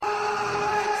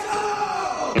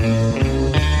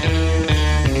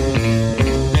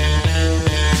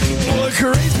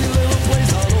Crazy little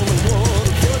place out on the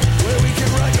waterfront where we can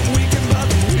rock and we can vibe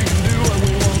and we can do what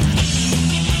we want.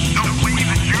 Don't believe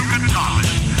that you can stop it.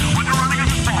 When you're running a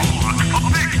small block, a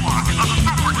big block, a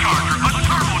supercharger, a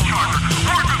turbocharger,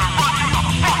 we're gonna run you the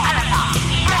fuck over.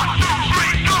 1, 2,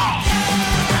 3, go!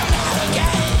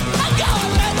 I'm going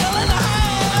mental in the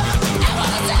house. I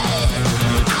wanna die.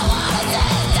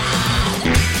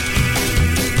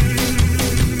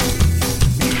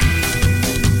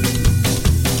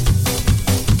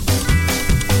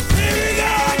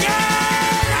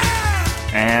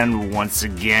 And once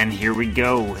again, here we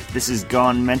go. This is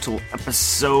Gone Mental,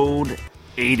 episode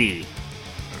 80.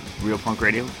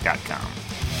 RealPunkRadio.com.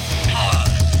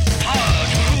 Power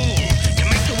to rule, to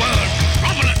make the world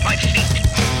grovel at my feet.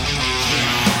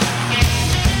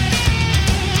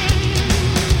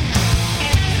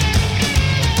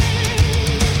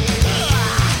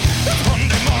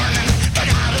 Monday morning, got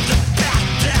out of the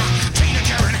bed,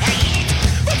 teenager in hate,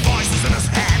 with voices in his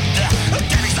head,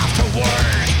 daddy's off to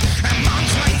work, and mom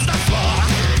cleans the floor.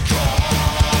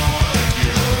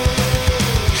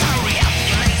 Hurry up,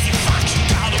 you lazy fuck, you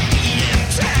gotta be in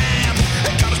time.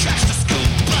 Gotta catch the school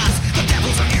bus, the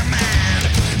devil's on your mind.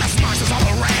 That's noises all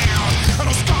around, and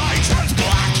the sky turns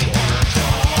black.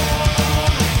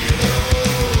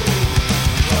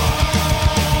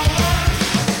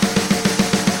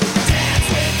 Dance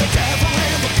with the devil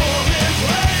in the pouring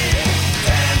rain.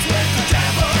 Dance with the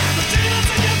devil and the demons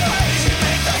in your face. You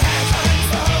make the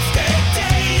headlines of the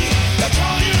day. They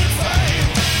call you fame.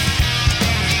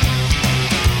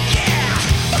 Yeah,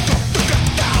 the got to get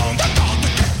down, the got to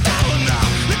get down now.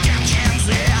 The damn jams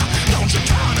here, don't you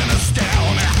turn in a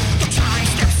stone. The time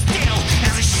steps still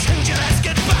as I shoot you, let's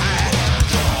get by.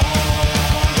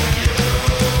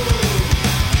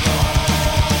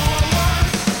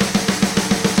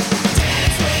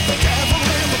 Dance with the devil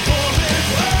in the pouring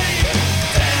rain.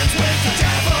 Dance with the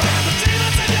devil and the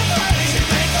demons in your face. You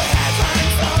make the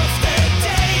headlines of the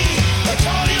day. They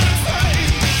call you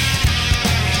fame.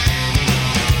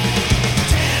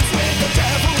 Dance with the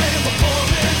devil in the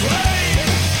pouring rain.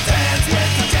 Dance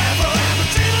with the devil and the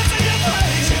demons in your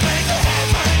face. You make the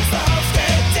headlines of the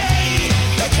day.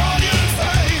 They call you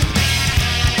fame.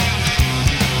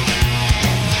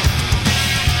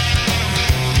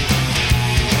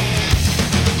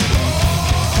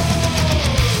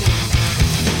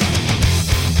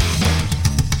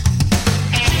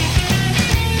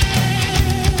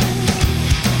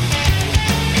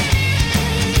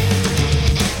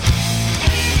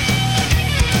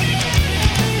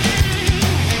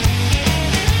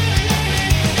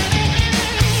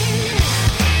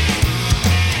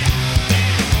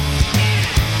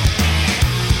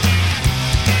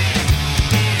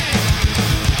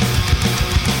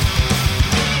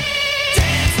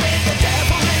 Dance with the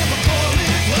devil in the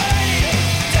pouring rain.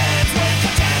 Dance with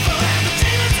the devil and the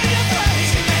demons in your face.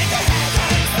 You make the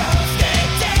headlines of the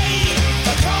day.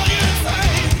 They call you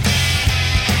fame.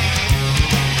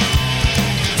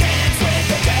 Dance with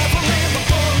the devil in the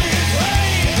pouring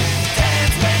rain.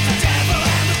 Dance with the devil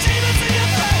and the demons in your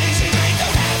face. You make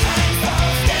the headlines of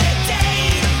the day.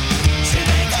 You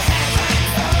make the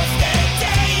headlines of the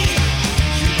day.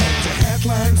 You make the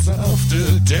headlines of the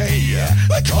day.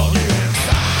 They call you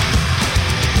inside.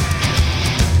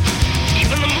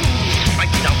 Even the moon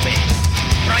frightened of me,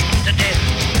 frightened to death.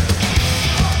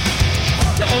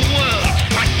 The whole world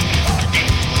frightened to death.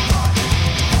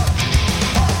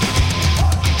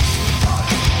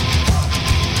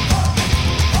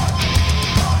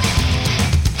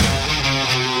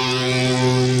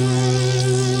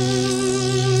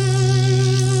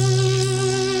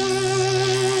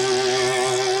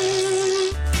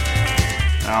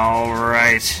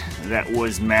 Alright, that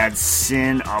was Mad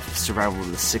Sin off Survival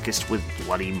of the Sickest with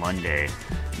Bloody Monday.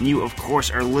 And you, of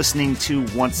course, are listening to,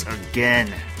 once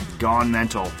again, Gone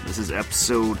Mental. This is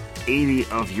episode 80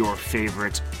 of your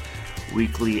favorite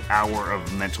weekly hour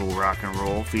of mental rock and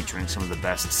roll, featuring some of the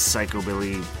best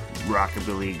psychobilly,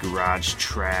 rockabilly, garage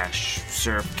trash,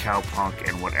 surf, cowpunk,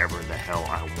 and whatever the hell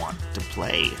I want to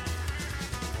play.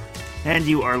 And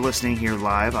you are listening here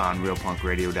live on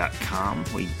RealPunkRadio.com.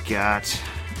 We got,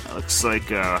 looks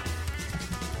like a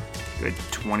good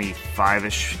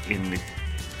 25-ish in the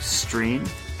stream.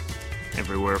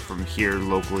 Everywhere from here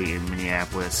locally in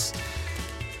Minneapolis,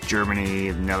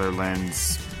 Germany, the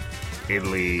Netherlands,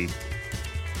 Italy,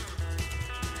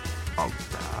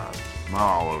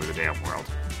 all over the damn world.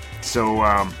 So,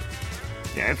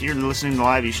 yeah, if you're listening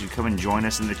live, you should come and join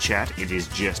us in the chat. It is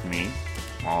just me,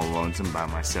 all lonesome by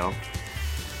myself,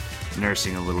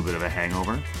 nursing a little bit of a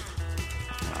hangover.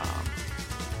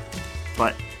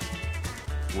 but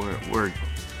we're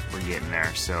getting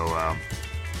there. So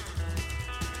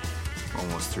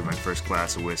almost through my first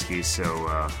glass of whiskey,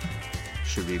 so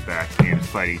should be back in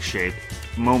fighting shape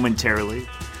momentarily.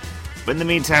 But in the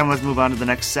meantime, let's move on to the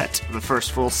next set, the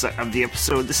first full set of the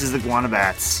episode. This is the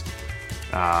Guanabats.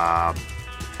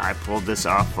 I pulled this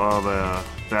off of a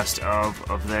best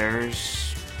of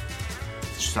theirs,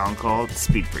 a song called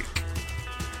Speed Freak.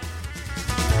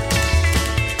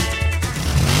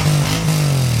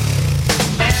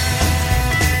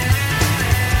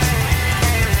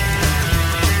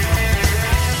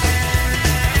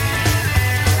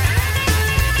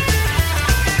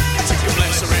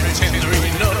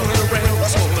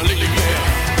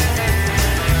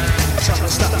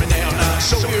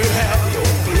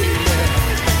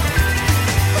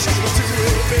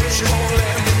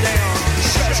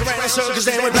 Cause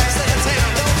then we blast that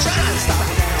town. Don't try to stop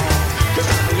me now, cause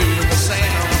I'm leaving the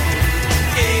sound.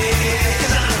 Yeah,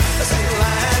 cause I'm a single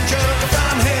line joker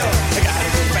from hell. I gotta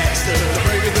go faster to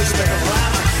break this spell.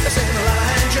 I'm a single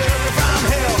line joker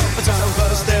from hell. The time for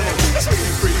the devil, a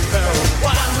speed freak hell.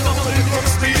 Why I'm gonna do a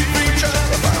speed freak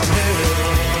joker from hell.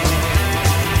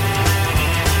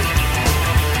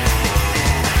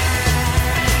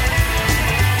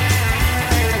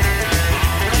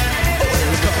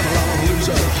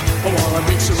 I wanna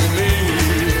mix it with me.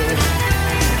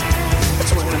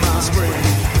 20 miles spring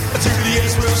to the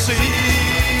S we'll see. You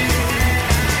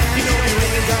know you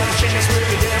ain't got a chance with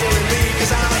the devil and me, cause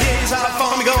I'm here, he's out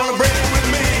for me, gonna bring it with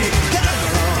me. Get on the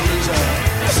wrong loser,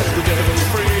 set the devil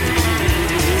free.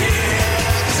 Yeah,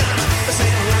 cause I'm a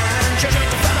single line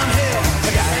joker from hell. I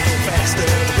gotta go faster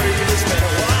to break this spell.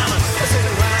 I'm a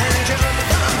single line joker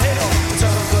from hell. The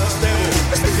time for the devil,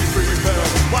 a speed free bell.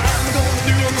 What I'm gonna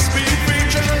do on the speed free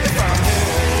joker.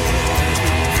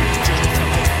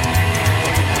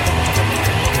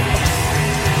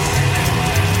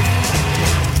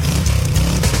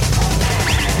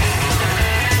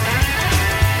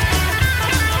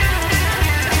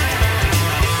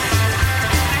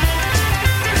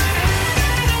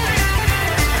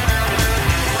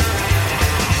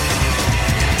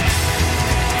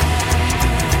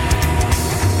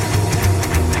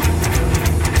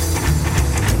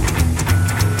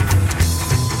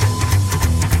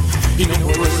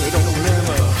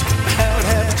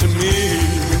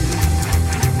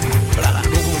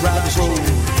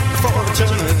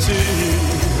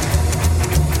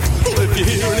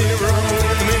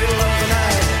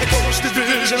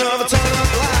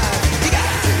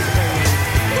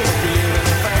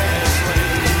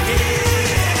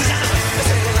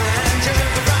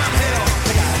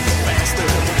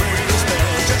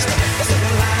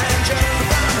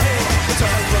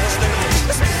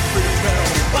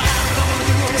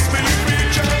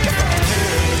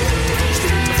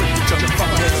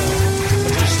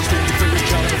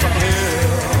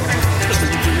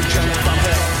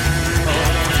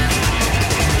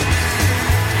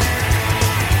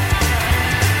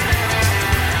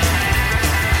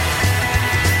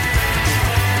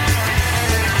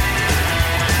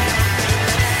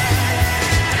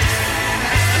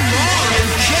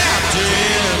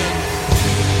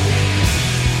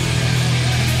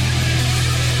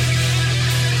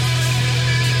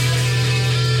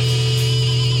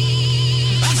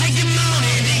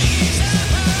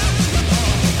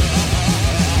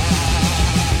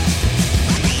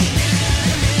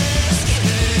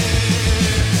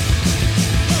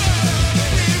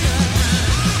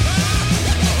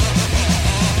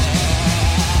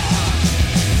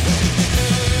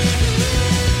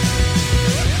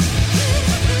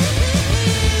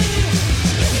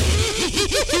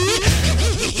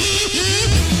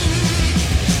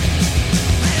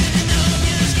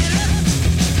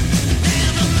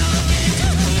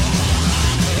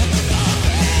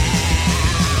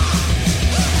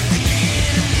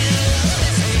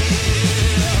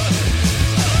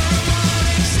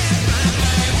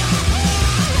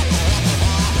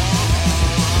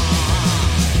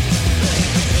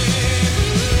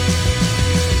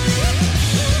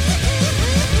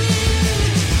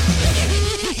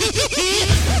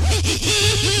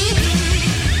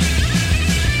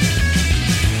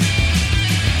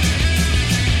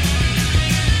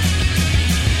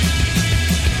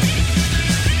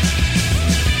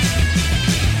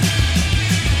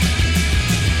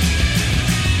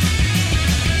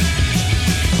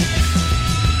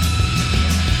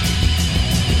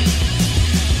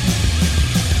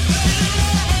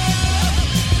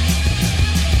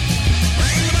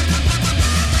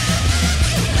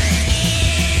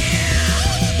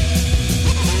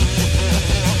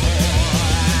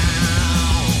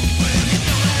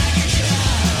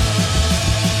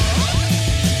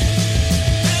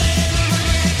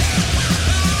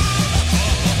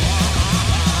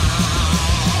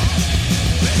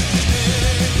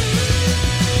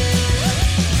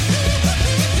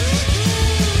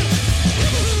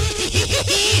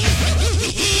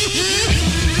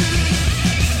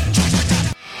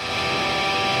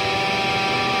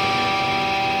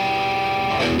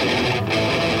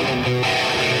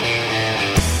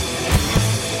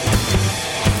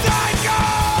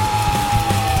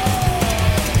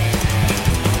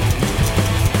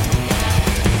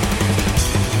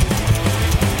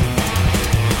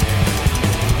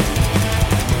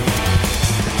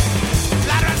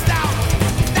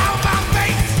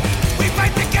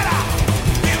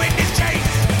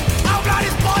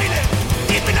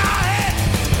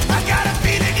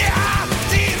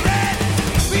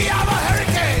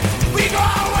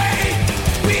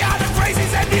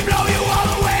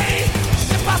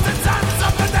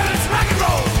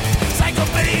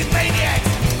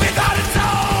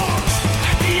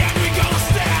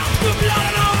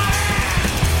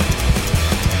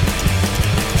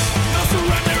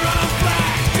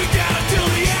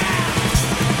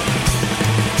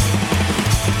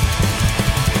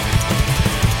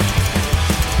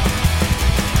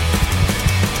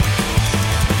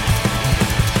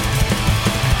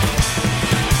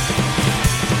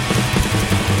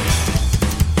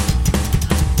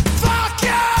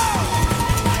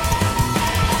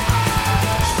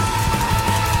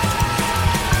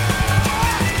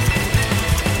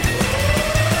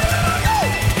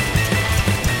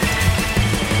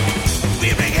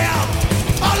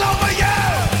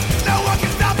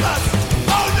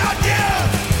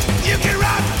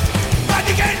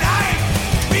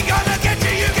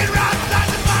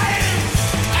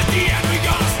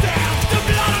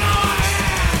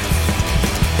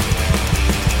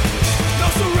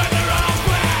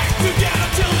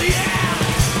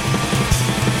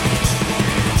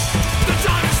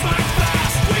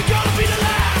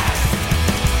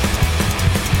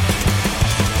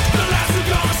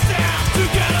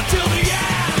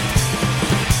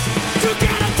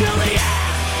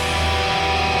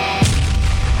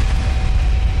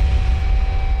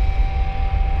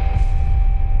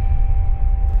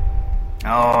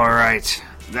 right,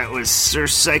 that was Sir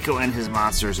Psycho and His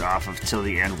Monsters off of Till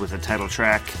the End with the title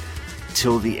track,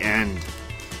 Till the End.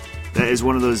 That is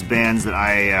one of those bands that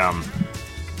I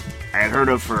had heard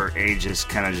of for ages,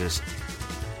 kind of just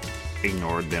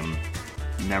ignored them,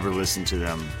 never listened to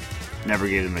them, never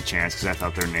gave them a chance because I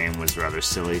thought their name was rather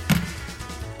silly.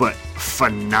 But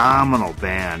phenomenal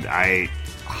band. I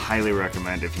highly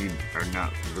recommend, if you are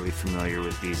not really familiar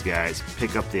with these guys,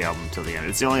 pick up the album Till the End.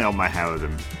 It's the only album I have of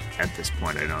them at this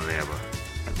point. I know they have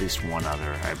at least one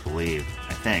other, I believe.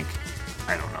 I think.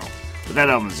 I don't know. But that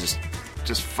album is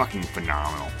just fucking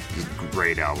phenomenal. It's a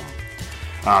great album.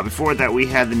 Before that, we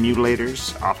had the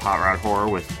Mutilators off Hot Rod Horror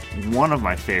with one of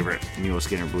my favorite Mule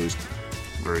Skinner Blues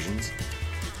versions.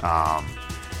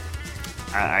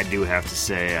 I do have to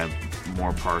say I'm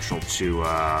more partial to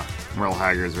Merle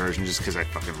Haggard's version just because I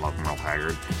fucking love Merle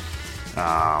Haggard.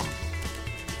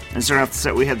 And starting off the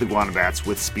set, we had the Guana Bats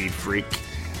with Speed Freak.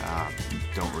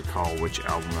 Don't recall which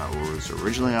album that was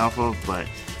originally off of, but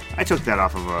I took that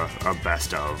off of a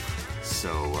best of.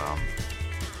 So,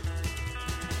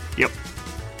 yep.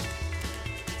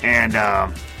 And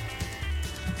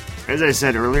as I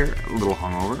said earlier, a little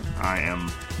hungover. I am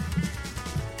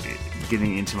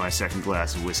getting into my second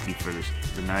glass of whiskey for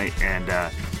the night and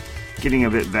getting a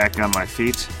bit back on my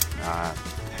feet.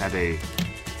 Had a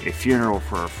funeral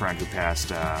for a friend who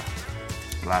passed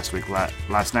last week.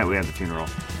 Last night we had the funeral.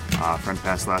 A friend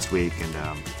passed last week, and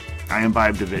I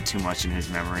imbibed a bit too much in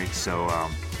his memory, so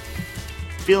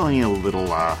feeling a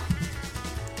little off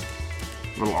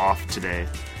today.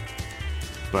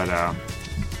 But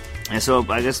and so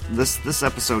I guess this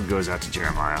episode goes out to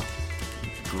Jeremiah,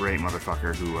 great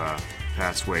motherfucker who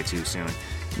passed way too soon.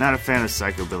 Not a fan of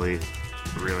psychobilly,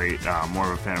 really.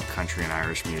 More of a fan of country and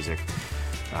Irish music.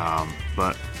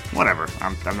 But whatever.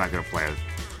 I'm not gonna play it.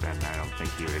 And I don't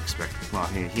think he would expect. Well,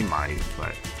 he might,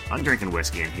 but I'm drinking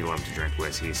whiskey, and he loved to drink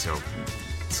whiskey, so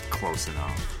it's close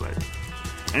enough. But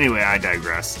anyway, I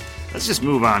digress. Let's just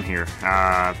move on here.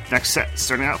 Next set,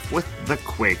 starting out with the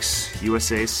Quakes,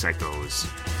 USA Psychos.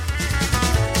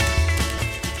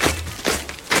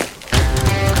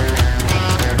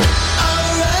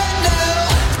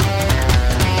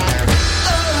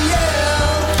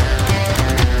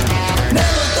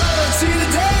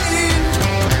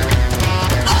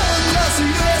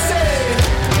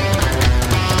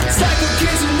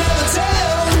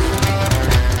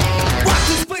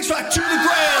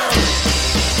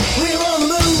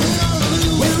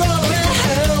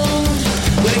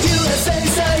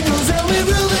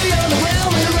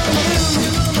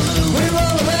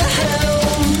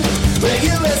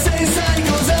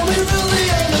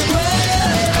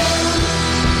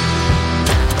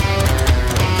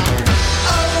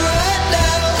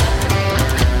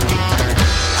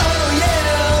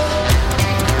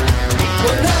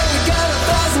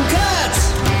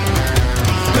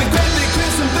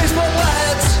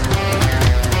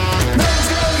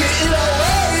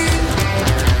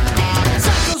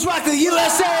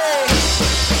 USA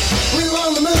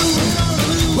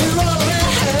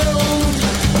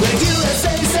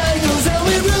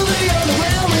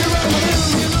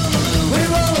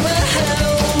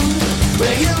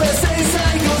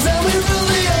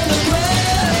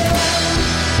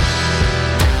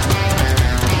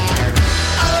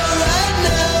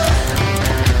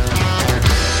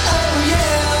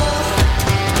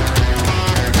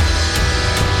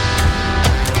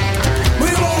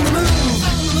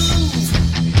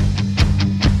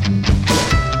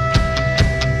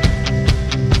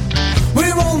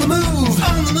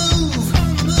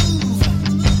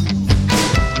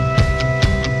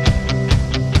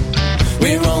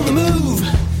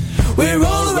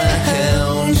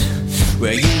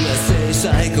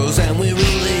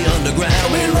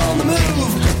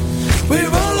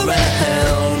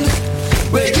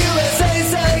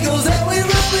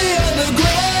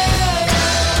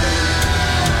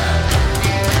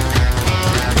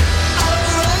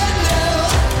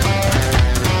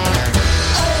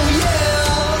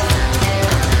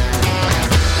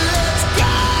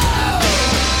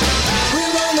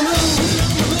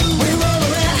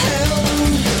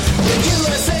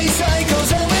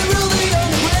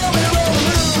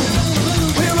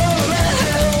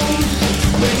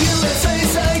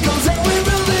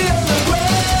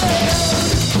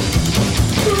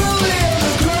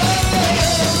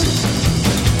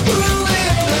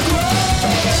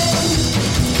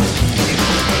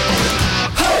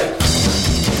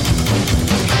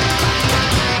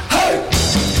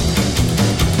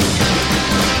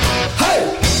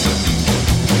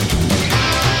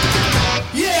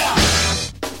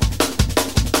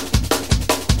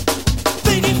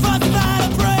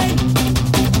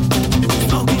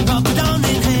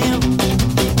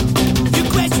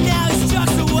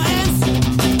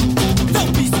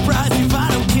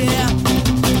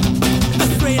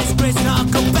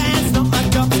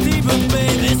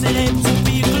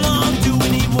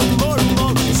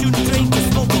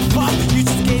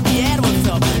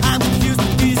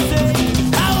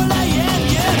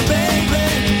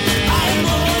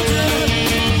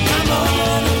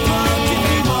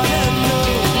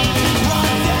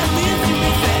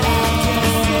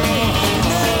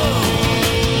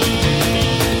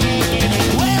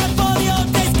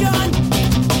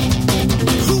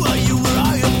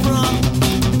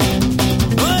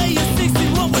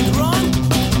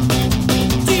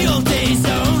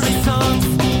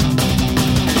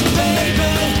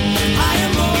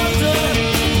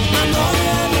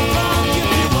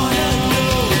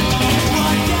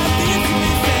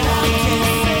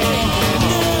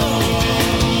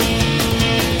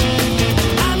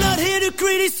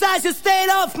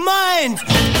of mind.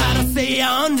 I don't say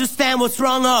I understand what's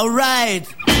wrong or right.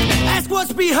 Ask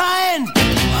what's behind,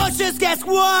 or just guess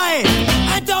why.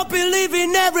 I don't believe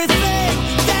in everything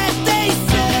that they say.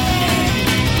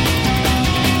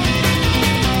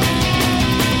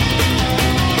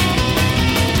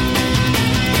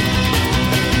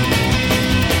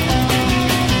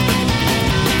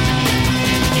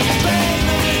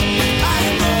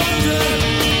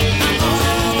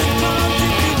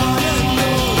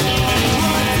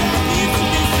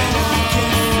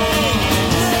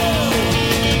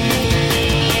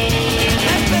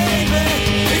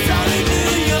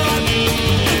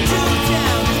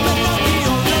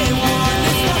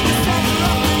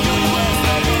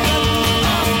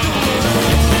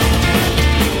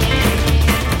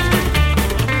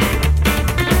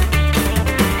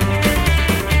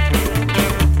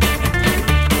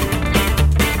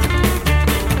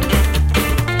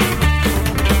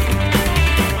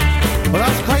 Well, I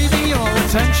was craving your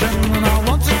attention and I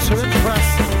wanted to impress.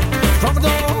 From the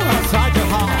door outside your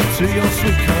heart to your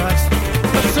sweet caress.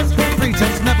 But simple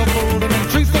pretense never fooled and in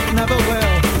truth it never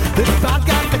will. This bad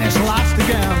guy finished last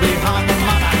again behind the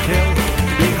man I killed.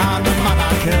 Behind the man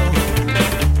I killed.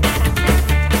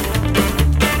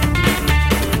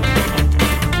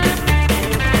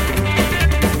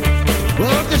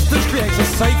 Well, distance creates a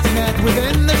safety net.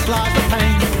 Within this lies the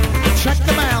pain. Check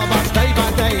the mailbox day by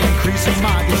day, increasing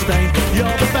my disdain.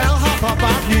 You're the bellhop of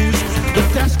bad news, the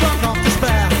desk clock of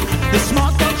despair. The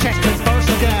smart gun checked it first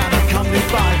again, accompanied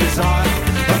by desire,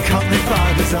 accompanied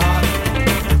by desire.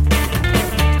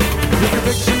 Your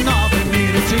conviction of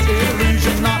immunity,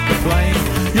 illusion, not the flame.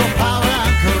 Your power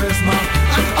and charisma,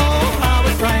 and oh how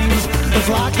it rains. As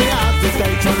likely as the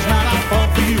day turns man, I fall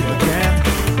for you again.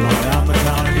 Right out the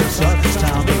town of your circus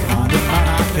town, behind the man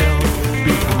I killed,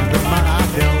 behind the man I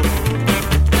killed.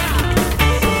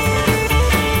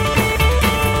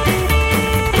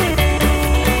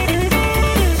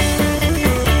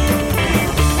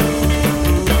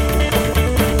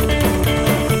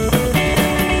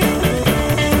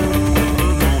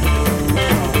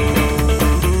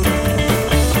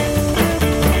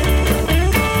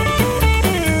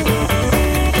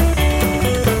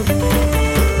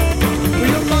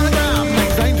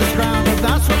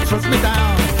 Took me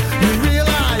down. You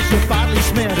realize you're badly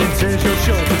smeared in tears, you're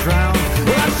sure to drown.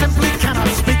 Well, I simply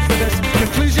cannot speak for this.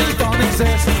 Conclusions don't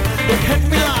exist. It hit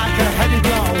me like a heady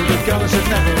blow. The girl should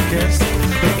never have kissed.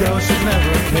 The girl should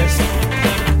never have kissed.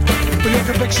 But your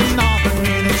conviction of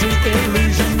immunity,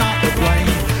 illusion, not the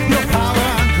blame. Your power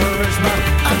and charisma,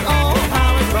 and oh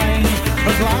how it rains.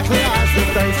 As likely as the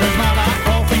day turns out, I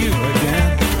call for you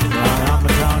again. Right out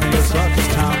the town of your circus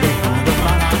town, behind the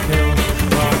man I killed.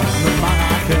 Right out the man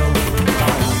I killed. Right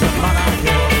out the man I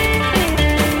killed.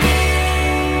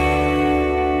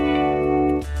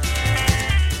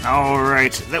 All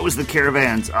right, that was the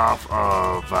Caravans off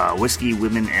of Whiskey,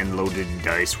 Women, and Loaded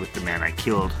Dice with The Man I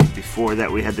Killed. Before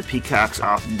that, we had the Peacocks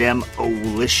off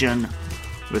Demolition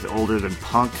with Older Than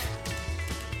Punk.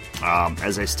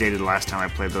 As I stated last time I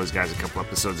played those guys a couple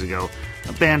episodes ago,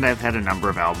 a band I've had a number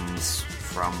of albums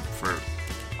from for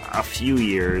a few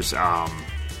years, a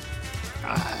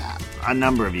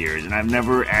number of years, and I've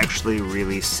never actually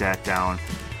really sat down.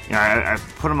 You know,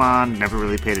 I've put them on, never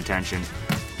really paid attention.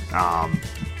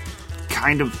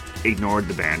 Kind of ignored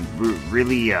the band.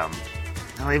 Really, I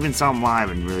even saw them live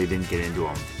and really didn't get into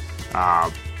them.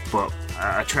 But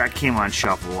a track came on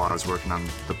shuffle while I was working on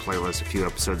the playlist a few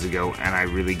episodes ago, and I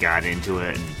really got into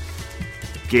it and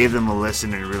gave them a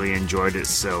listen and really enjoyed it.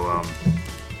 So,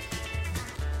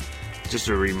 just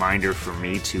a reminder for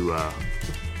me to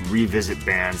revisit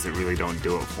bands that really don't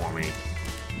do it for me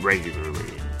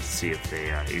regularly and see if they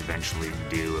eventually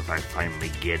do, if I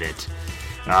finally get it.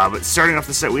 But starting off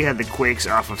the set, we had the Quakes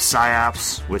off of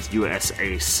Psyops with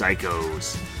USA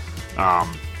Psychos.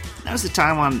 That was the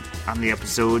time on the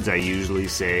episodes I usually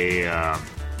say a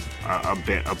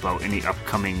bit about any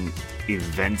upcoming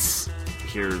events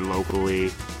here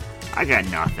locally. I got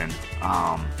nothing.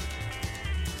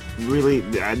 Really,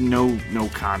 no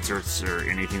concerts or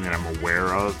anything that I'm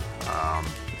aware of. I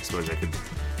suppose I could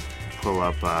pull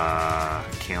up a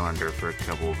calendar for a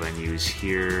couple of venues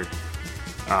here.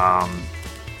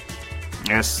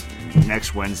 Yes,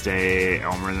 next Wednesday,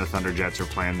 Elmer and the Thunderjets are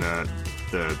playing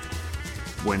the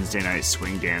Wednesday night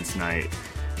swing dance night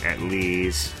at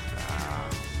Lee's.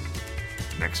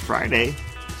 Next Friday,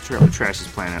 Trailer Trash is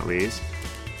playing at Lee's.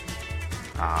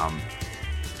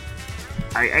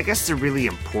 I guess the really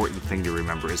important thing to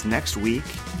remember is next week,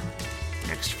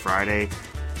 next Friday,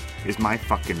 is my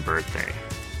fucking birthday.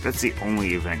 That's the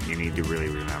only event you need to really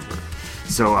remember.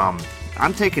 So,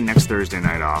 I'm taking next Thursday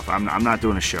night off. I'm not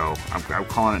doing a show. I'm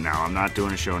calling it now. I'm not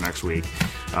doing a show next week.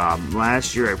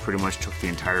 Last year, I pretty much took the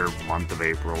entire month of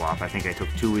April off. I think I took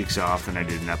 2 weeks off, and I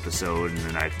did an episode, and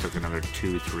then I took another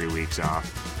 2-3 weeks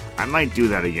off. I might do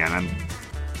that again.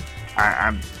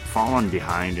 I'm falling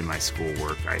behind in my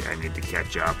schoolwork. I need to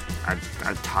catch up. I'm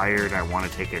tired. I want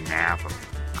to take a nap. I'm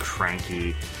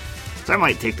cranky. So I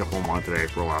might take the whole month of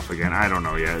April off again. I don't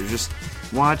know yet. Just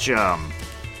watch our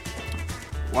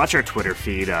Twitter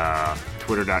feed,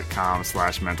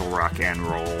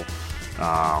 twitter.com/mentalrockandroll,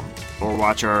 or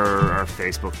watch our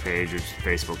Facebook page, which is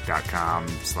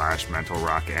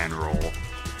facebook.com/mentalrockandroll.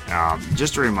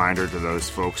 Just a reminder to those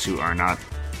folks who don't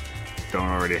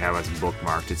already have us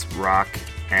bookmarked. It's rock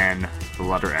and the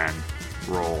letter N,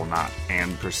 roll, not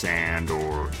ampersand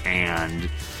or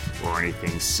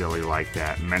anything silly like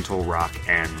that. Mental rock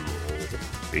and roll,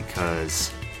 because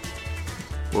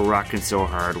we're rocking so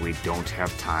hard we don't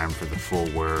have time for the full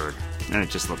word, and it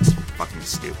just looks fucking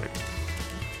stupid.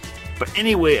 But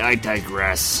anyway, I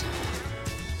digress.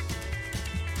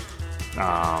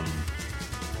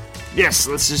 Yes,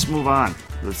 let's just move on.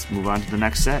 Let's move on to the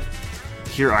next set.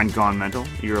 Here on Gone Mental,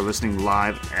 you're listening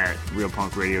live at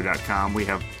realpunkradio.com. We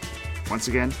have about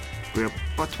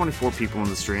 24 people in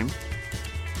the stream.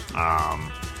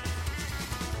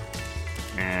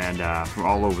 And from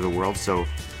all over the world, so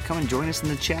come and join us in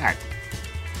the chat.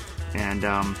 And,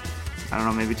 I don't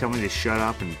know, maybe tell me to shut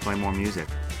up and play more music.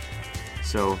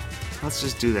 So, let's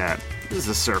just do that. This is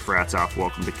the Surf Rats off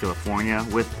Welcome to California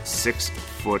with 6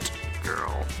 Foot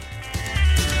Girl.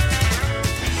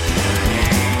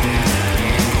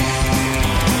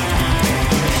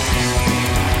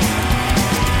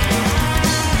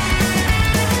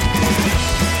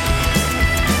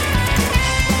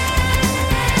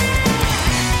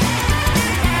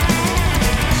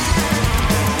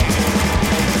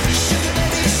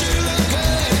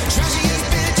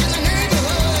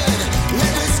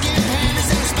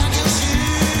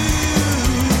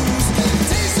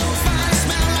 Taste so fine,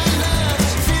 smell like love.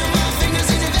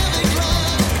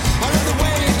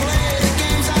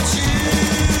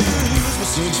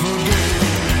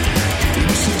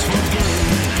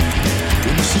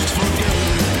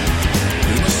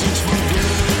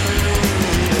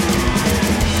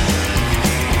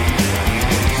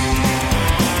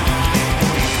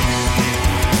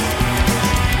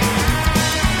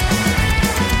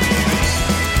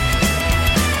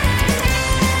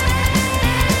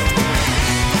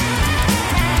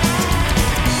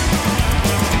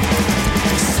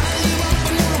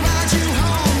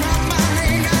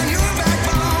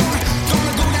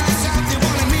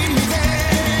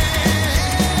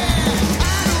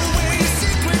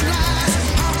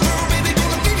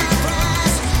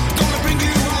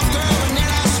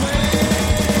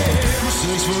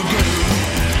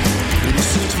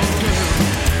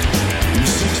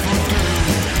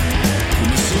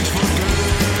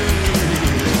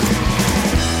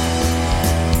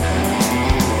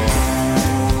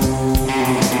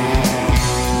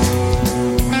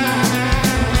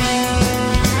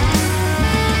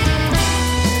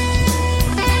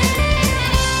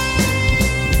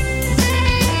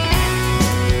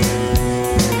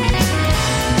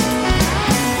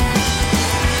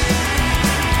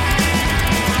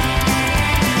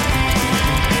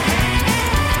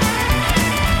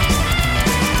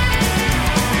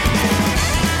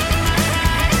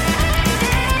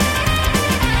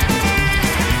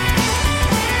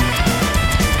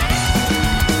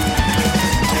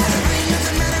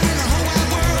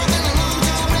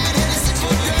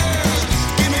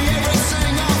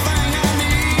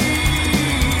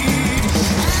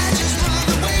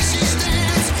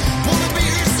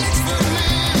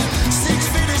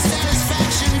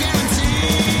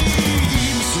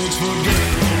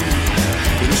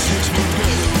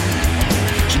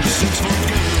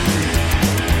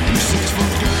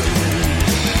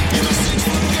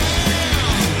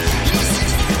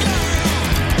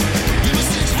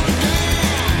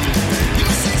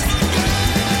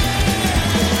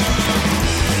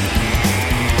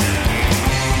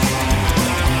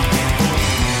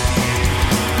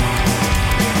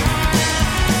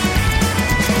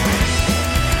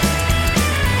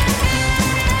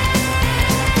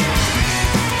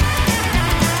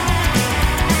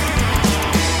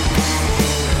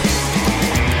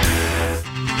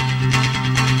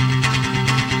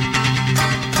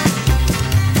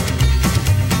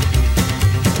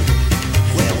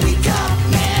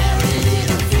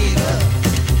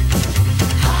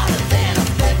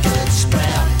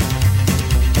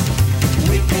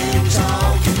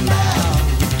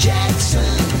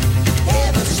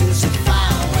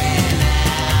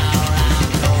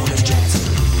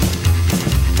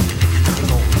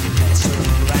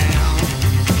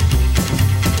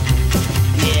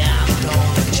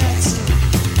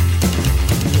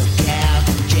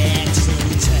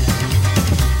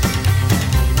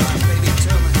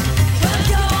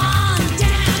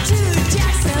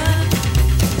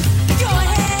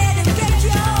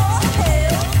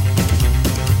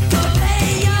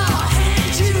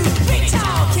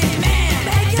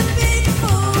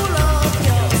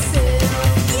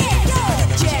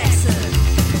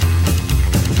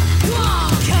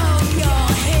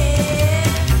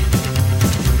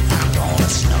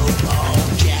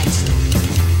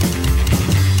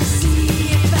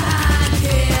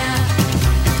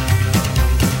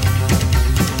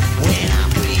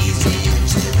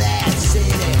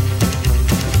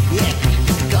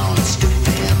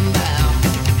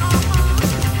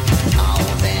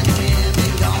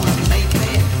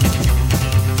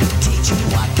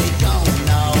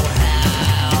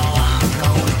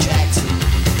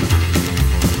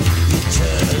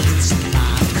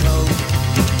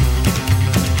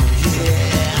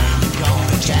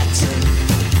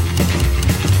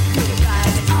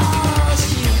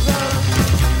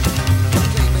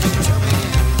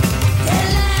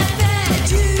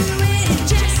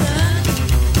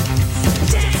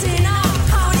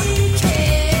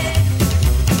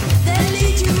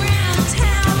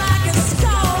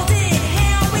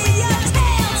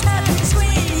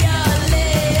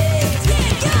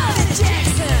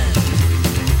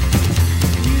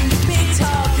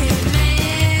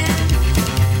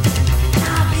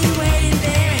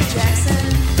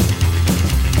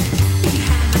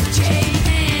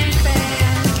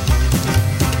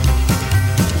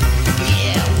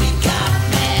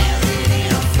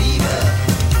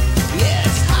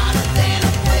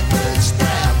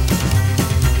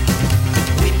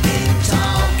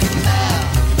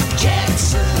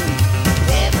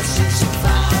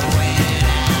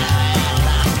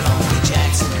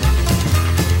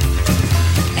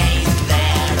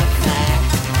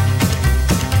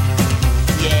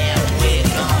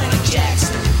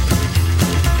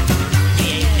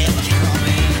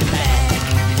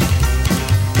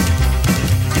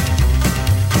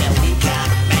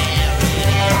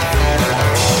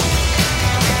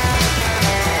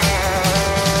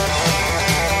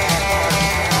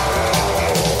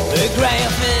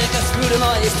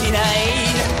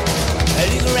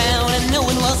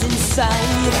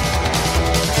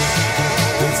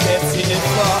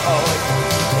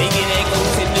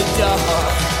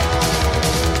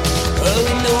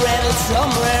 shadow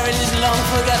somewhere in this long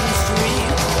forgotten street.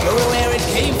 Don't know where it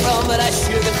came from, but I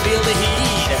sure could feel the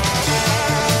heat.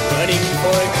 Running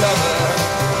for a cover,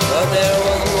 but there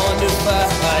wasn't one to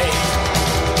fight.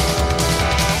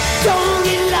 Don't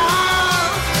get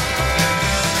lost.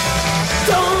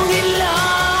 Don't get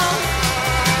lost.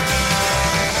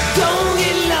 Don't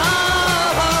get lost.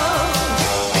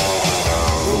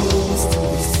 Moves to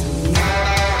the sea.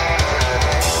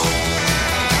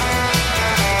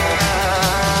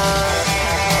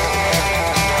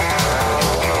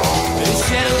 The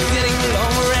shadow's getting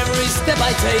longer every step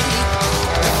I take.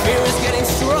 The fear is getting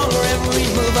stronger every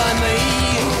move I make.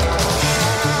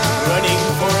 Running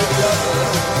for a cover,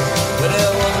 but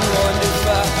there wasn't one to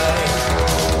fight.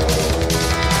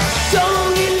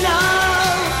 Don't get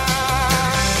lost.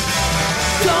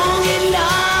 Don't get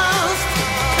lost.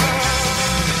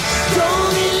 Don't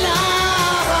get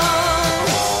lost.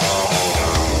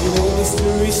 You know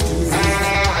mystery street.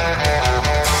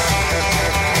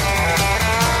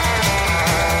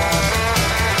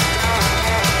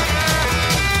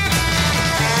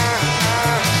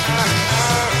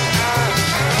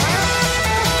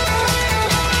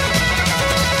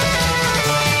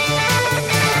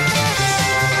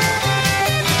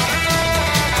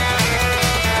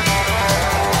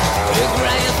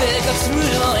 Through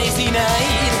the noisy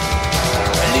night,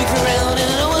 I looked around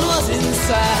and no one was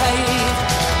inside.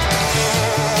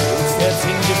 Footsteps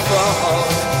seemed to fall,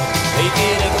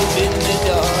 making echoes in the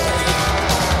dark.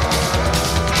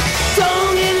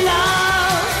 Don't get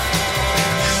lost.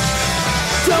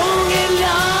 Don't get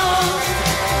lost.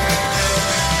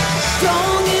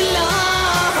 Don't get lost.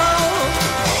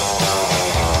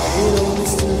 You know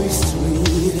Mystery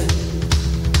Street,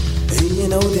 you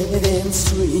know Dead End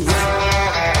Street.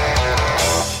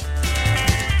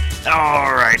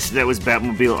 Alright, that was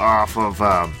Batmobile off of,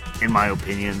 in my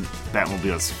opinion,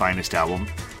 Batmobile's finest album,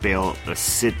 Bale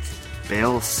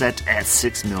Set at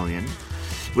 6 Million,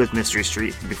 with Mystery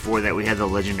Street. Before that, we had the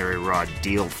legendary Raw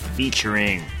Deal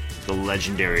featuring the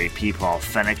legendary Paul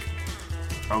Fennick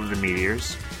of the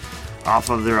Meteors, off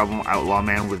of their album Outlaw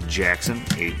Man with Jackson,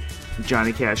 a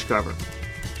Johnny Cash cover.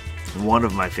 One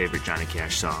of my favorite Johnny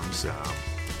Cash songs.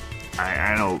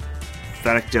 I know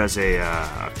Fennick does a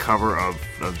cover of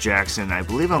Jackson, I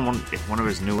believe on one of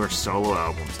his newer solo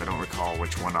albums. I don't recall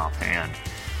which one offhand.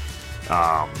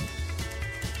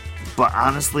 But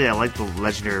honestly, I like the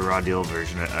legendary Raw Deal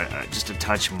version just a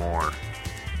touch more.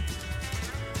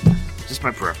 Just my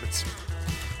preference.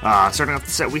 Starting off the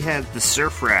set, we had the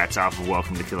Surf Rats off of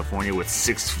Welcome to California with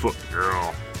 6 Foot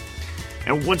Girl.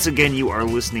 And once again, you are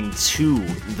listening to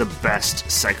the best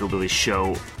psychobilly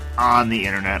show on the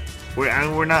internet.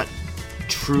 We're not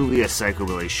truly a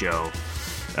psychobilly show.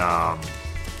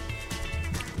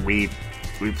 We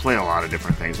play a lot of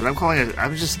different things, but I'm calling it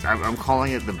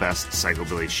the best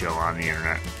psychobilly show on the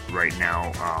internet right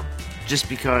now. Just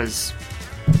because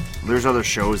there's other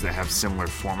shows that have similar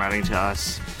formatting to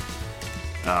us,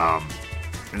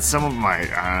 and some of my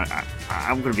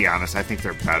I'm going to be honest, I think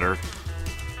they're better.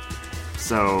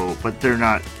 So, but they're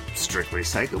not strictly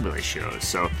psychobilly shows.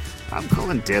 So I'm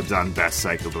calling dibs on best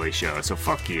psychobilly show. So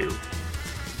fuck you.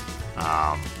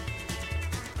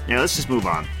 Yeah, let's just move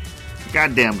on.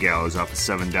 Goddamn Gallows off of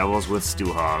Seven Devils with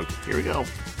Stu Hogg. Here we go.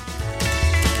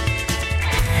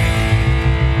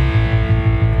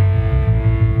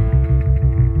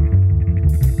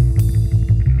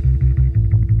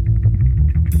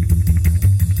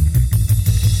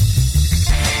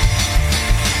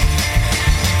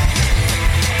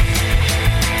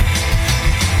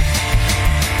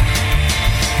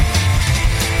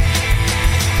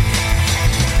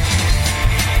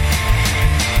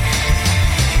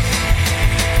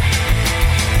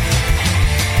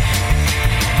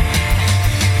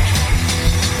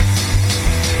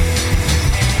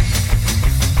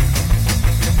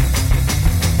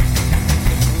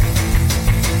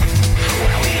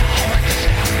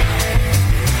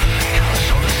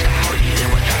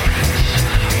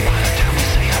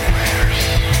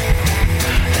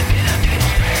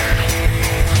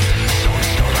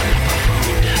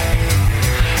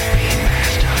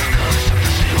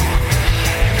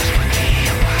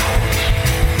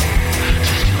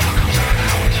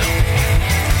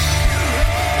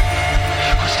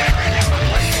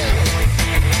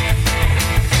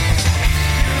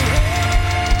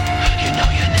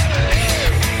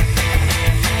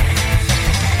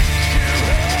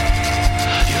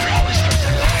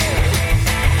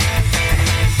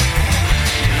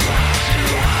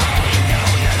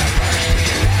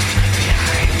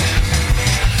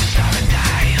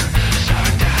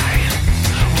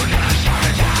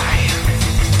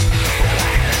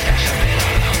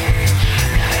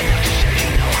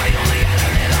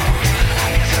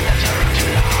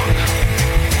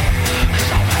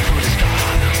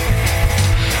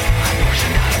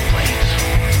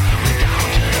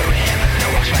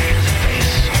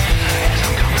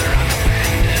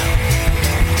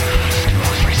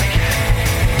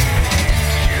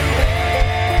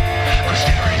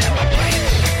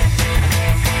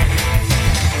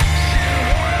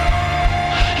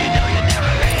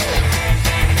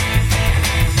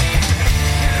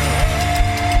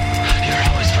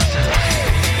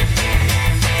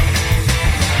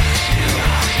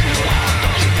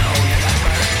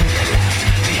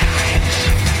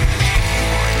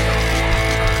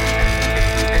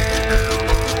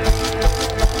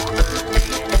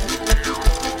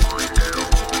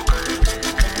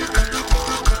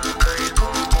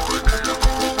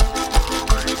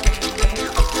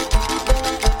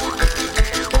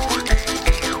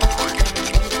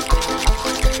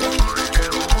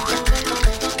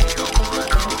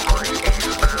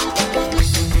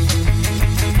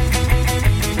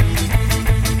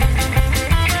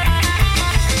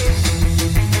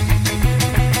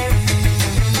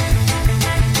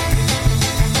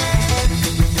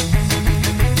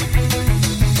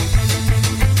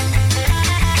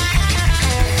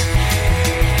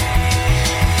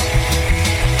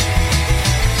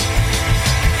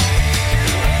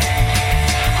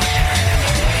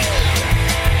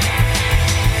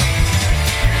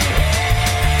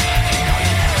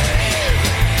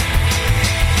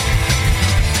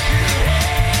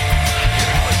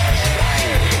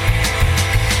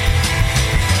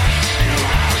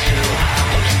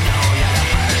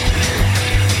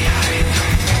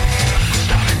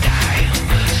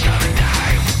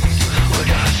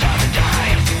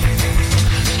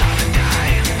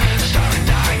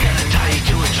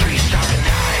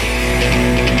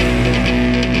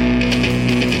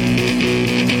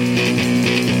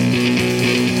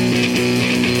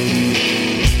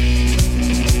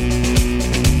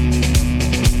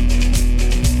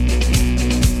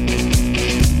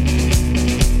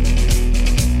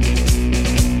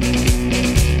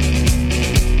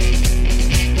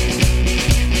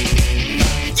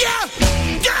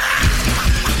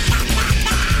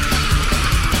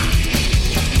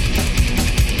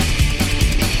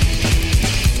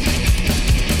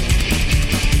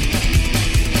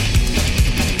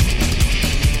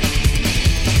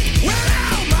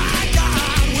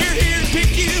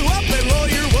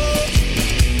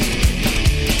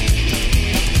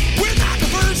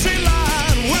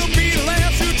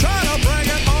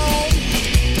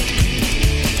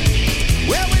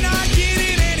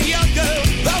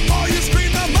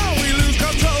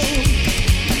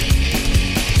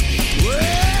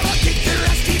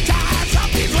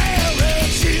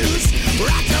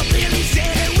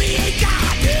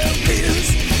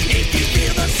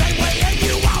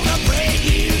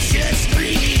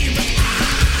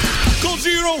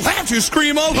 to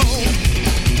scream alone.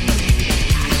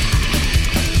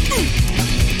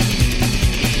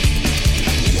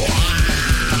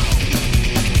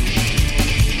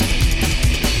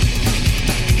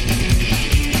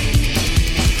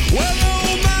 Well,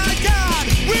 oh my God,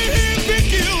 we're here to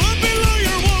pick you up below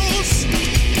your walls.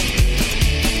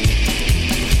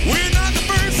 We're not the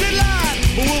first in line,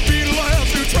 but we'll be the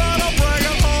last to try to bring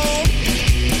it home.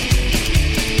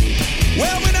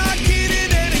 Well, we're not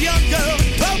getting any younger.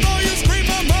 The more you scream,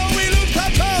 the more we lose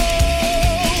control.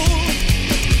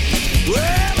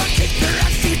 Well, I kick the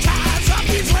rusty tires off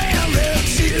these railroad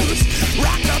shoes.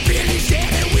 Rockabilly's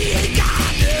dead and we ain't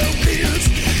got no blues.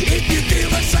 If you feel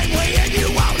the same way and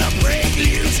you wanna break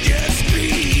loose, just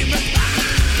scream.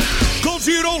 'Cause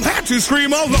you don't have to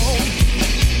scream alone.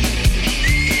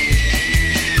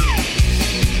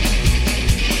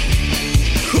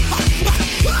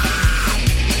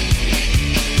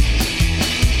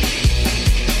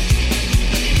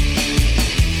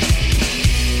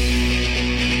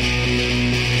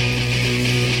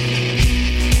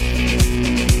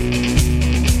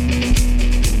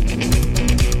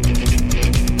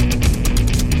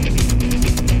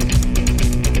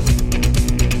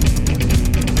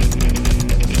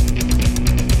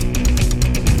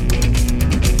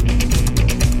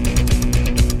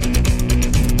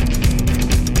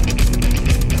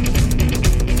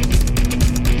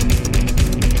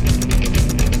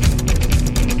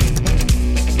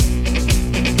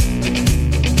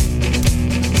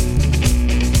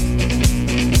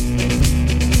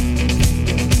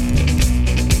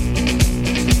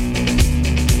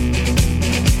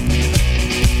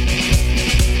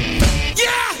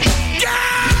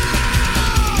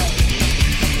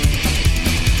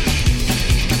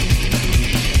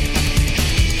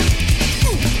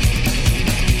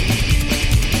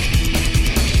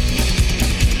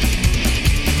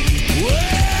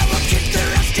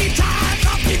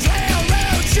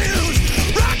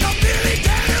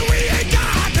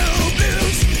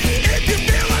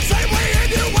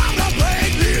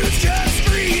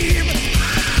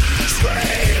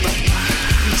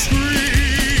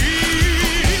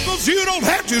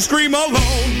 Scream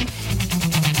alone.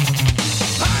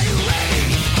 Are you ready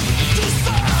to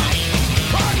start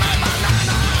on my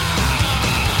banana?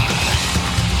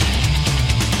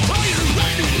 Are you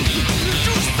ready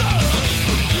to start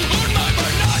on my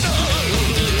banana?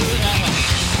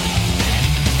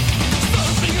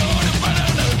 Something on a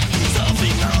banana,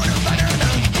 something on a banana,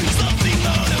 something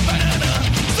on a banana,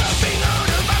 something on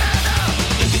a banana.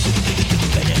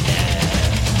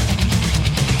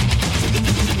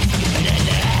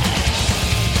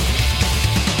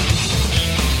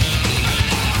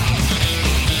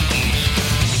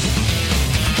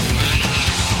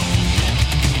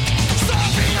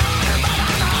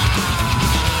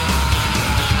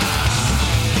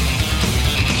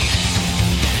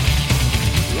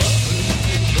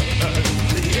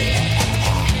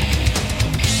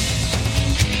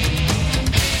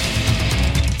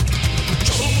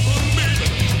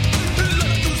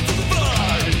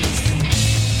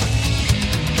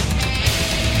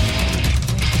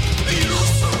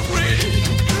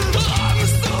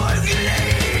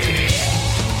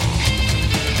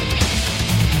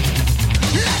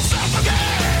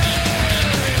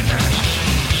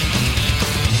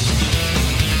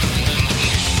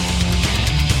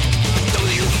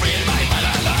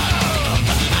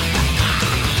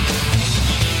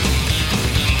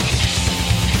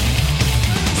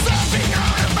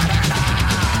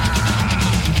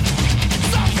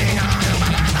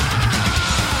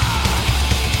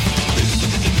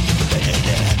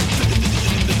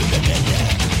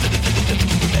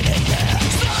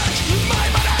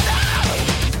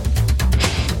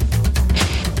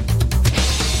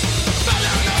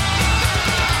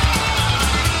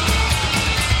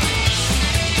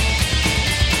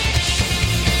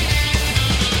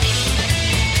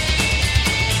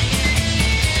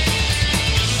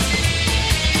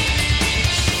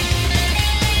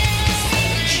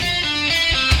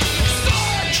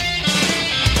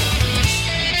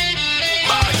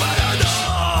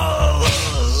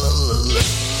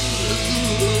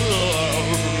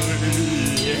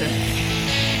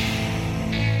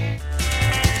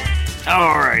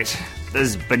 Alright, this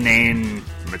is Banane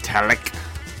Metallic.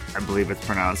 I believe it's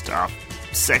pronounced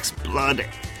Sex, Blood,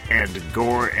 and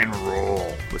Gore and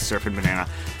Roll with Surfing Banana.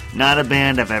 Not a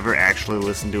band I've ever actually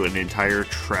listened to an entire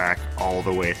track all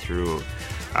the way through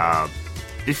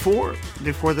before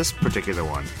this particular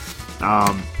one.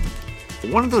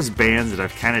 One of those bands that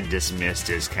I've kind of dismissed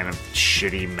as kind of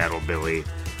shitty metal-billy.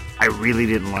 I really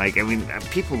didn't like. I mean,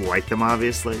 people like them,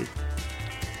 obviously.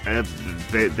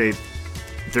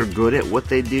 they're good at what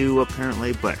they do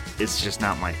apparently, but it's just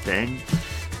not my thing.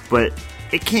 But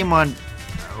it came on.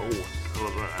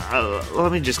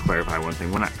 Let me just clarify one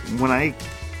thing. When I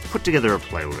put together a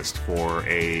playlist for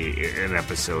an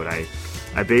episode,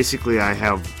 I basically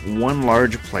have one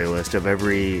large playlist of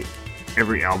every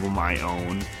album I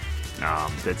own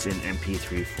that's in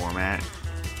MP3 format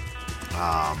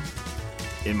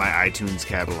in my iTunes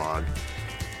catalog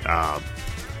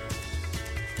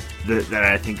that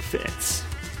I think fits,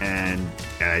 and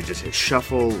I just hit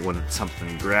shuffle. When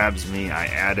something grabs me, I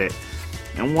add it.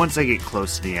 And once I get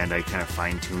close to the end, I kind of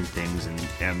fine-tune things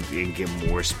and get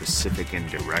more specific and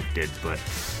directed. But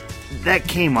that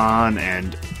came on,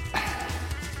 and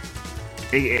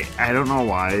I don't know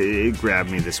why. It grabbed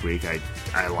me this week.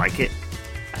 I like it.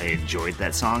 I enjoyed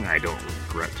that song. I don't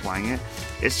regret playing it.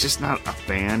 It's just not a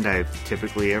band I've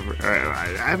typically ever...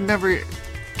 I've never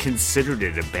considered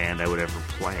it a band I would ever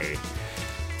play.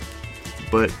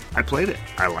 But I played it.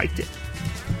 I liked it.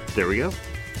 There we go.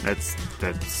 That's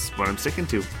what I'm sticking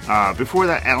to. Before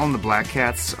that, Alan the Black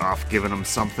Cats off Giving Them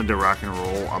Something to Rock and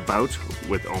Roll About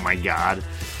with Oh My God.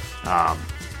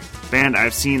 Band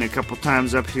I've seen a couple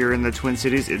times up here in the Twin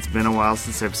Cities. It's been a while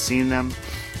since I've seen them.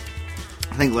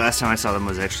 I think last time I saw them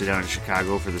was actually down in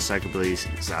Chicago for the Psychobilly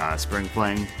Spring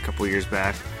Fling a couple years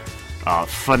back.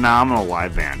 Phenomenal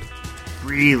live band.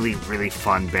 Really, really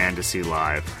fun band to see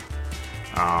live.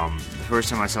 The first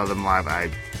time I saw them live, I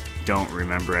don't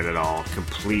remember it at all.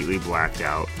 Completely blacked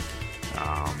out.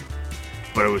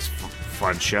 But it was a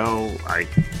fun show. I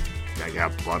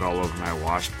got blood all over my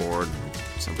washboard. And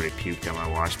somebody puked on my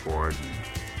washboard. And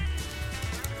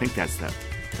I think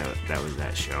that was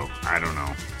that show. I don't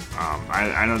know.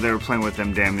 I know they were playing with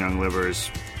them Damn Young Livers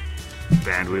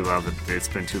band we love. It's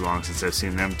been too long since I've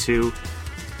seen them too.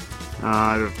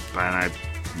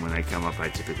 When they come up, I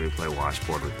typically play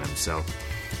washboard with them. So,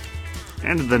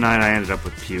 end of the night, I ended up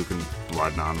with puke and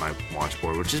blood on my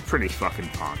washboard, which is pretty fucking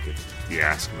punk if you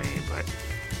ask me. But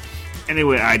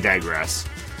anyway, I digress.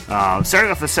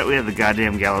 Starting off the set, we have the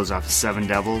Goddamn Gallows off of Seven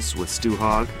Devils with Stu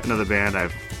Hogg, another band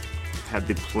I've had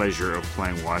the pleasure of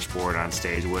playing washboard on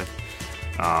stage with.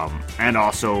 And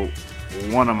also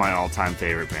one of my all-time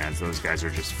favorite bands. Those guys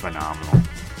are just phenomenal.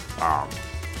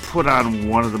 Put on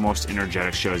one of the most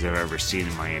energetic shows I've ever seen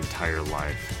in my entire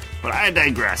life. But I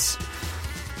digress.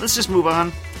 Let's just move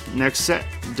on. Next set,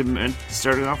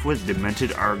 starting off with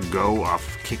Demented Argo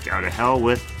off Kicked Out of Hell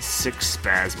with Sick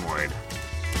Spasmoid.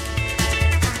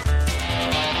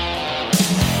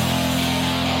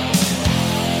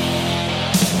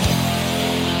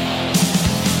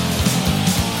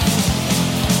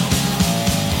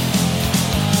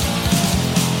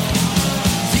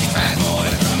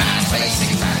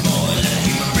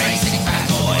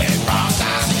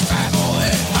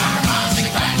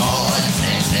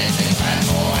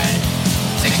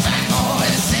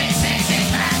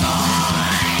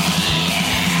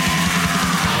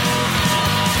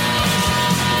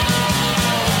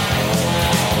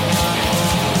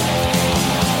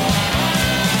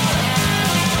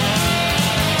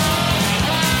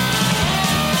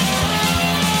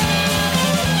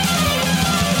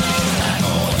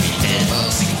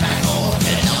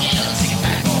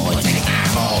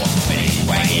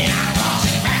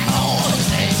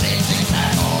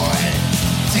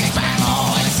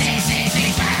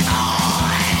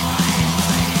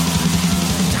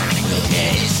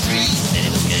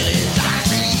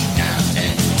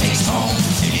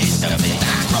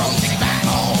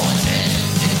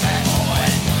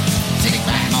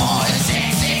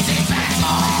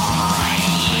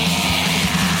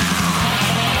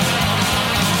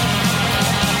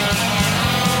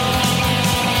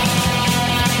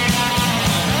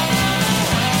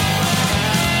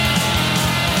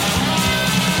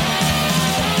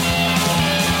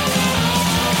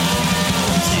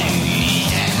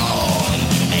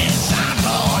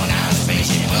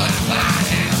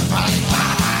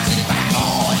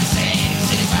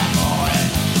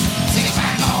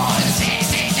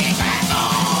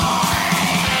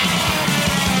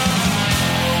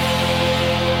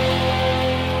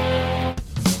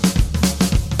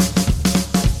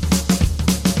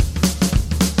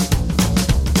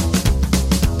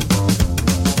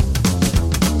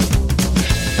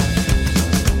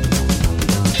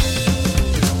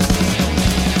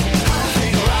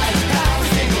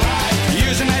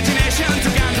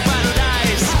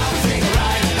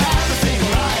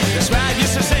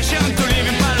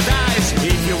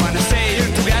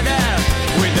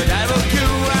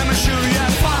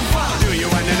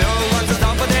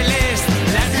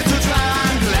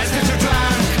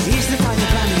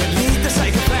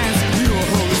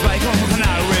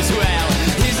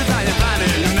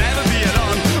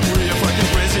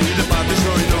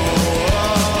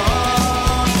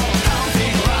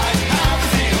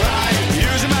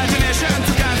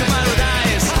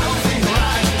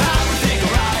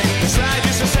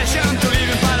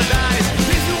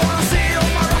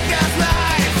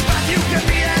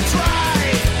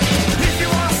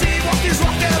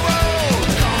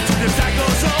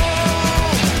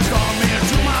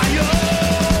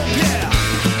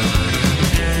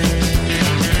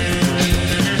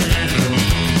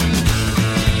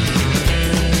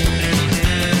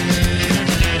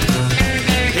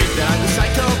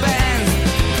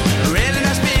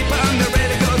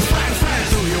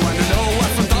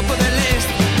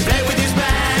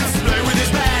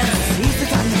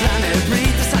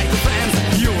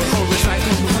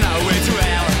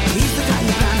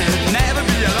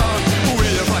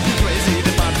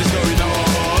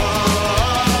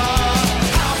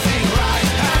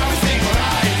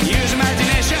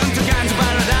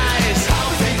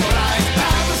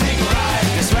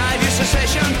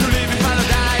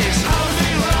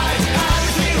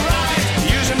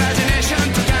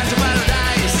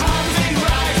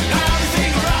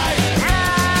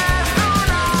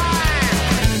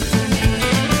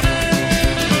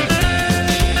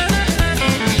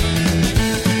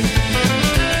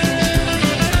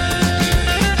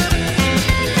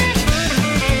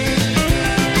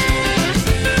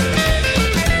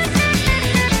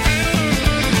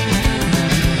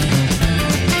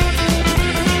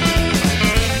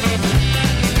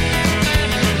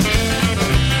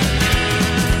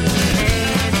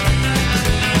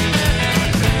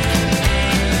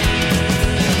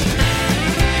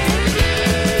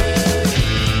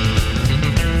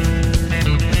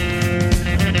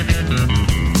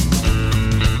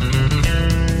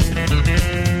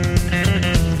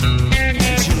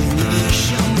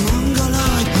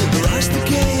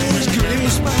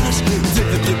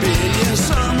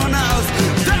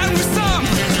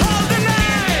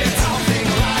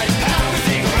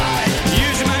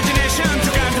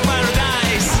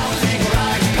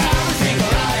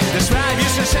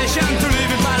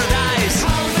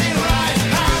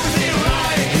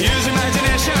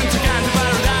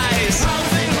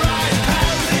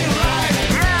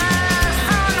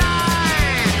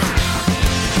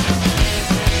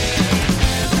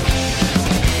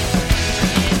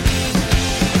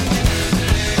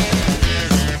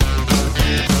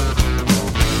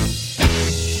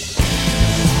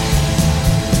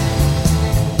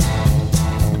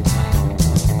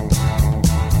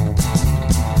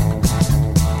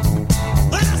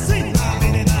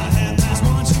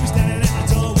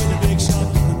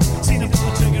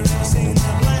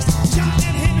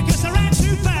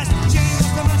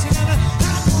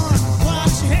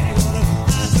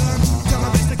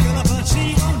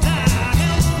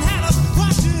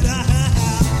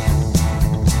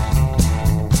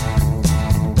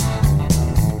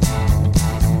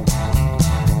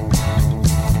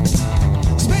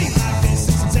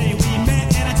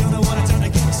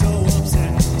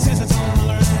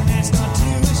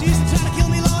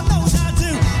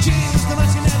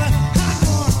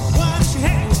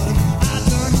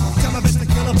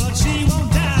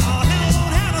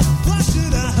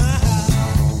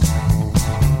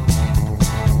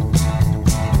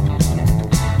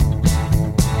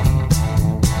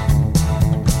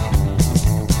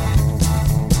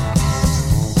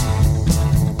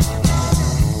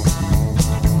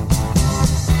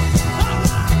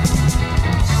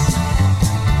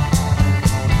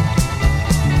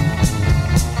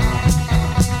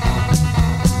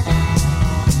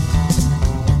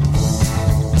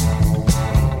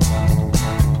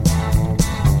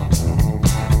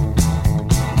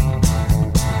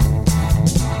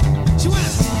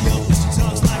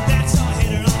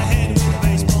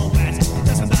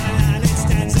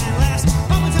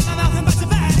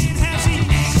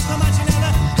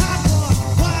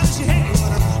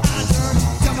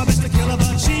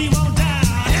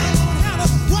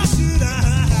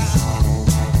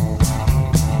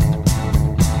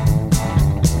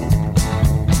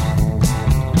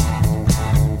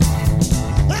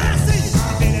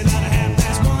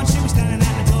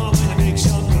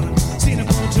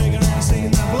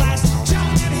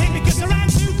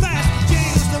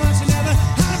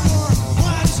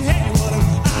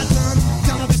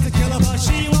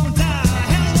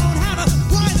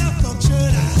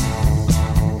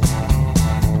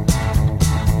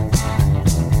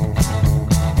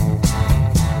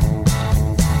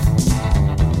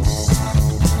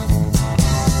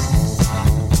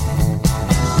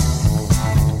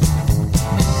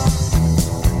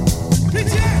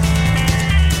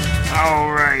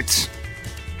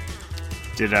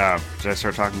 Did I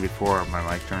start talking before my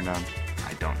mic turned on?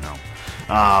 I don't know.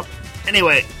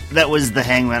 Anyway, that was The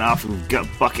Hangman off of Gut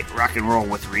Bucket Rock and Roll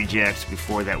with Rejects.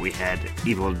 Before that, we had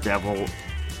Evil Devil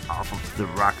off of The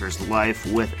Rocker's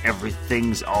Life with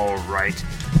Everything's Alright.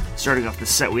 Starting off the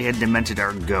set, we had Demented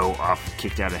Our Go off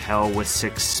Kicked Out of Hell with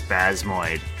Six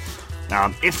Spasmoid.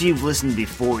 If you've listened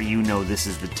before, you know this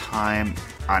is the time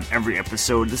on every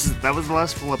episode. That was the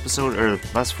last full episode, or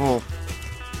last full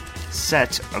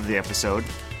set of the episode.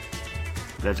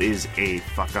 That is a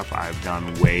fuck up I've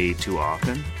done way too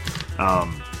often.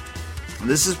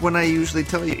 This is when I usually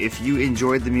tell you, if you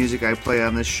enjoyed the music I play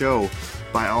on this show,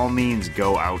 by all means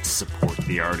go out, support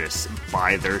the artists,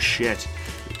 buy their shit.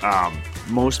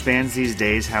 Most bands these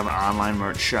days have online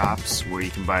merch shops where you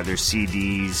can buy their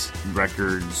CDs,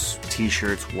 records,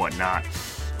 t-shirts, whatnot.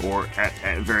 Or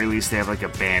at very least they have like a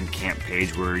Bandcamp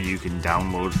page where you can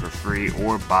download for free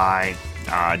or buy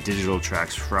digital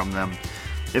tracks from them.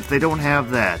 If they don't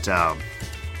have that,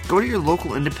 go to your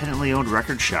local independently owned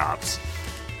record shops.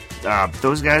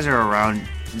 Those guys are around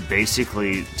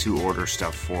basically to order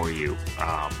stuff for you.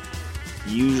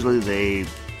 Usually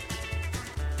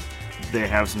they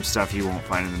have some stuff you won't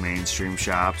find in the mainstream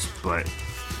shops, but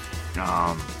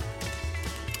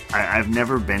I've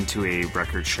never been to a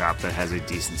record shop that has a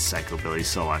decent psychobilly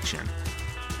selection.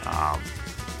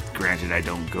 Granted, I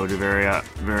don't go to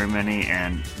very many,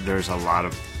 and there's a lot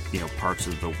of parts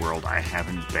of the world I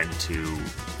haven't been to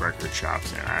record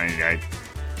shops in.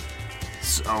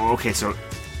 So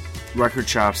record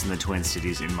shops in the Twin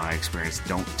Cities, in my experience,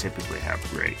 don't typically have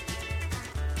great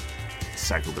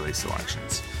psychobilly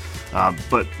selections.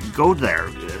 But go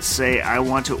there. Say, I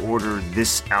want to order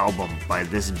this album by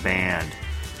this band.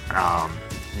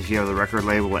 If you have the record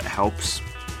label, it helps.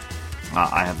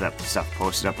 I have that stuff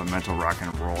posted up on Mental Rock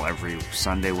and Roll every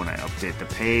Sunday when I update the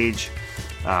page.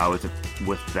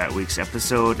 With that week's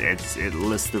episode, it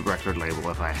lists the record label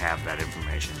if I have that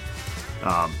information.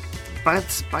 Buy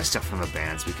stuff from the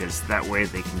bands, because that way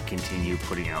they can continue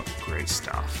putting out great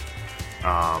stuff.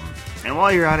 And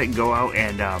while you're at it, go out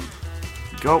and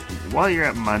while you're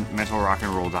at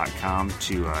mentalrockandroll.com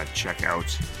to check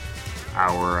out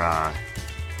our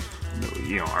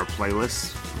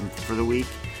playlists for the week.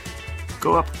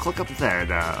 Go up, click up there at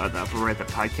the upper right, the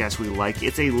podcast we like.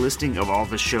 It's a listing of all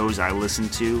the shows I listen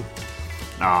to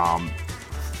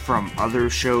from other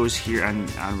shows here on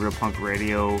Real Punk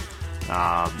Radio.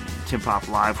 Tim Pop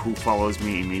Live, who follows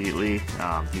me immediately.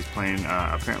 He's playing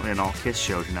apparently an All Kiss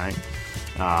show tonight.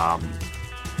 Rock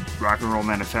and Roll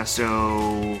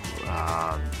Manifesto,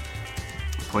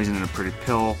 Poison in a Pretty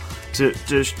Pill, to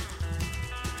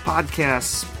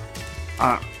podcasts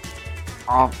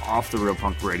off the Real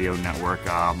Punk Radio network,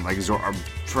 like our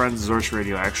friends Zorsh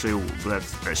Radio. Actually,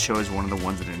 that show is one of the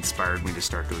ones that inspired me to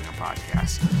start doing a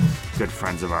podcast. Good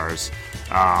friends of ours.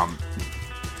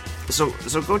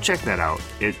 So go check that out.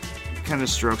 It kind of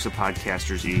strokes a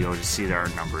podcaster's ego to see that our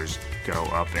numbers go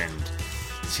up and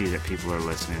see that people are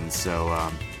listening.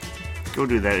 So go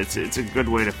do that. It's a good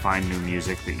way to find new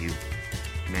music that you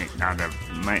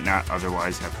might not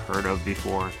otherwise have heard of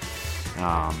before.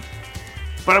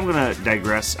 But I'm going to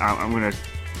digress. I'm going to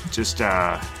just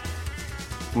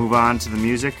move on to the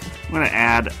music. I'm going to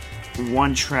add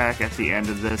one track at the end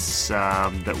of this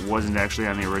that wasn't actually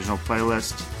on the original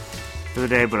playlist for the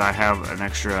day, but I have an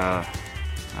extra...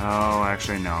 Oh,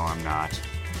 actually, no, I'm not.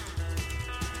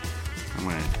 I'm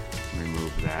going to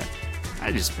remove that.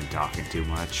 I've just been talking too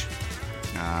much.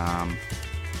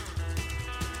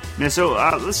 So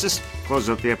let's just close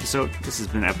up the episode. This has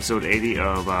been episode 80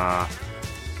 of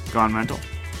Gone Mental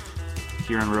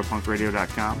here on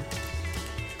RealPunkRadio.com.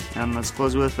 And let's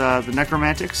close with the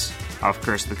Necromantics off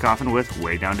Curse of the Coffin with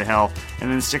Way Down to Hell. And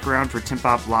then stick around for Tim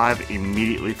Pop Live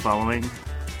immediately following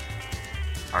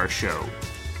our show.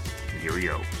 Here we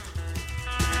go.